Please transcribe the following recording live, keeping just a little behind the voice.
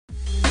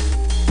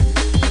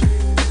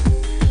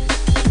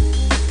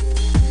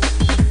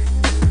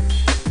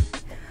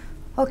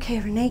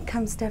Okay, Renee,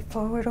 come step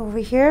forward over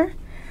here.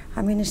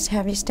 I'm going to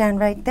have you stand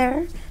right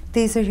there.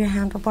 These are your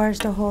handlebars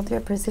to hold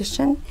your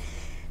position.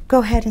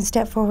 Go ahead and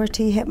step forward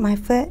till you hit my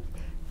foot.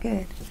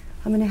 Good.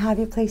 I'm going to have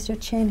you place your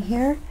chin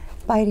here,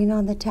 biting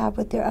on the tab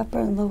with your upper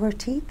and lower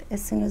teeth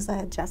as soon as I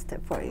adjust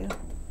it for you.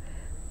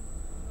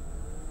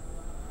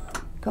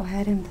 Go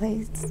ahead and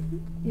place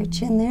your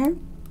chin there,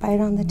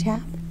 bite on the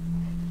tab.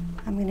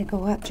 I'm going to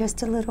go up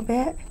just a little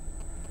bit.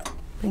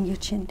 Bring your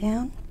chin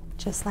down,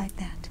 just like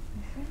that.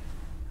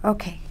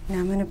 Okay, now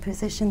I'm going to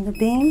position the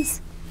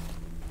beams.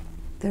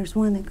 There's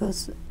one that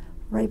goes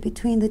right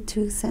between the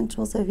two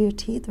centrals of your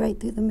teeth, right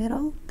through the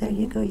middle. There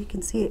you go, you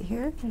can see it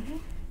here.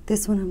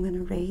 This one I'm going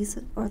to raise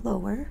or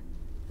lower.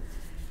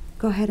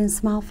 Go ahead and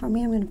smile for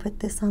me. I'm going to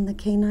put this on the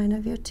canine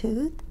of your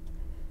tooth,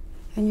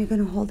 and you're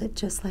going to hold it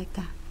just like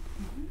that.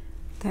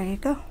 There you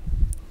go.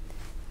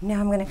 Now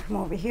I'm going to come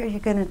over here.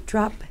 You're going to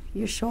drop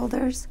your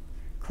shoulders,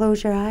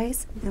 close your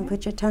eyes, and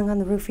put your tongue on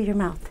the roof of your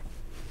mouth.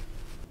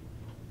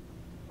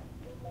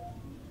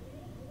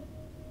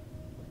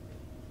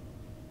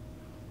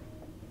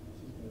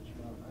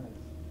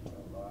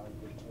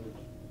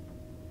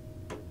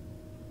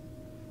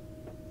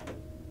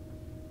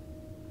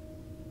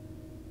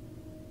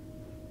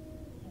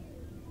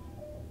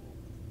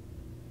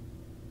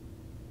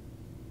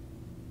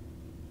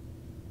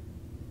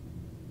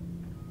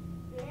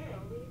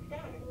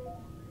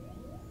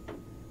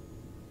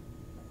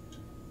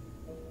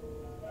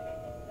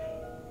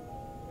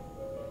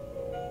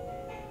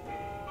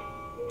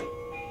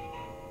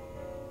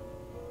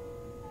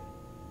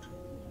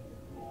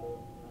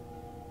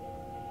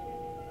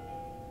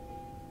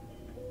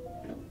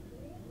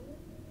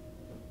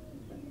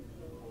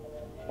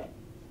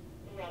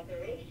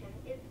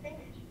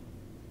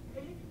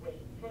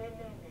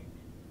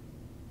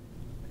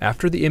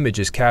 After the image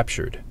is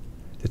captured,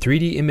 the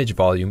 3D image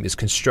volume is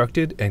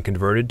constructed and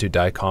converted to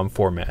DICOM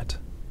format.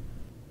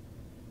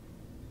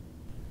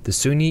 The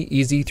Suni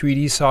Easy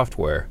 3D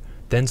software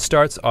then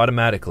starts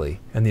automatically,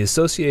 and the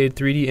associated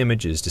 3D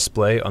images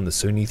display on the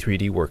Suni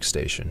 3D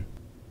workstation.